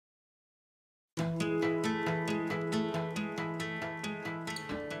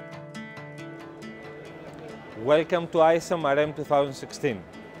Welcome to ISMRM 2016.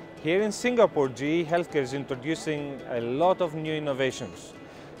 Here in Singapore, GE Healthcare is introducing a lot of new innovations.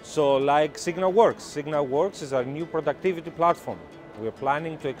 So like SignalWorks. SignalWorks is our new productivity platform. We are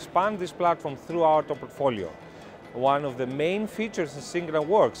planning to expand this platform throughout our portfolio. One of the main features in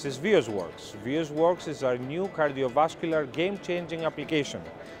SignalWorks is ViosWorks. ViosWorks is our new cardiovascular game-changing application.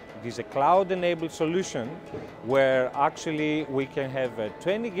 It is a cloud-enabled solution where actually we can have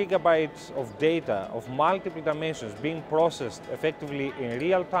 20 gigabytes of data of multiple dimensions being processed effectively in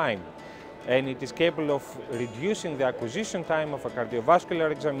real time, and it is capable of reducing the acquisition time of a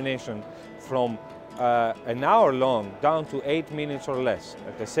cardiovascular examination from an hour long down to 8 minutes or less.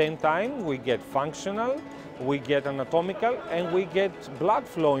 At the same time, we get functional, we get anatomical, and we get blood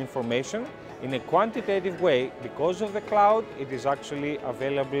flow information in a quantitative way. Because of the cloud, it is actually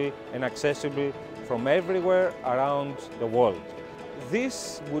available and accessible from everywhere around the world.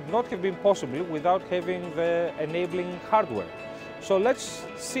 This would not have been possible without having the enabling hardware. So let's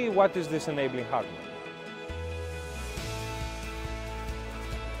see what is this enabling hardware.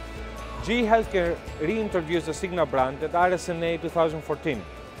 GE Healthcare reintroduced the Signa brand at RSNA 2014.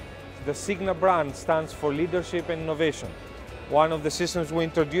 The Signa brand stands for leadership and innovation. One of the systems we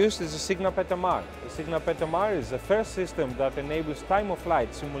introduced is the Signa PET/MR. The Signa PET/MR is the first system that enables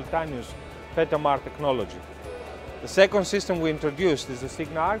time-of-flight simultaneous PET/MR technology. The second system we introduced is the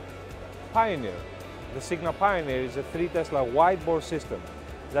Signa Arc Pioneer. The Signa Pioneer is a 3 Tesla wide-bore system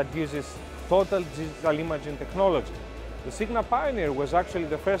that uses total digital imaging technology. The Signa Pioneer was actually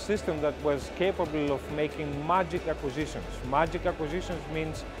the first system that was capable of making magic acquisitions. Magic acquisitions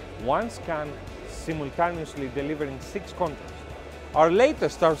means one scan simultaneously delivering 6 contrasts. Our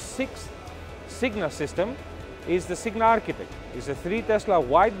latest, our 6th Signa system is the Signa Architect. It's a 3 Tesla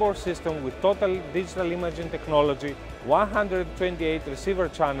wide-bore system with total digital imaging technology, 128 receiver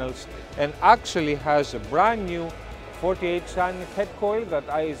channels, and actually has a brand new 48-channel head coil that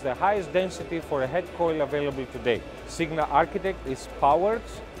is the highest density for a head coil available today. Signa Architect is powered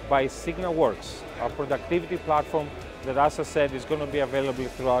by SignalWorks, our productivity platform that, as I said, is going to be available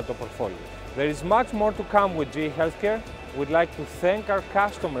throughout the portfolio. There is much more to come with GE Healthcare. We'd like to thank our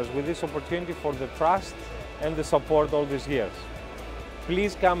customers with this opportunity for the trust and the support all these years.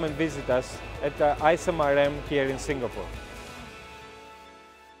 Please come and visit us at the ISMRM here in Singapore.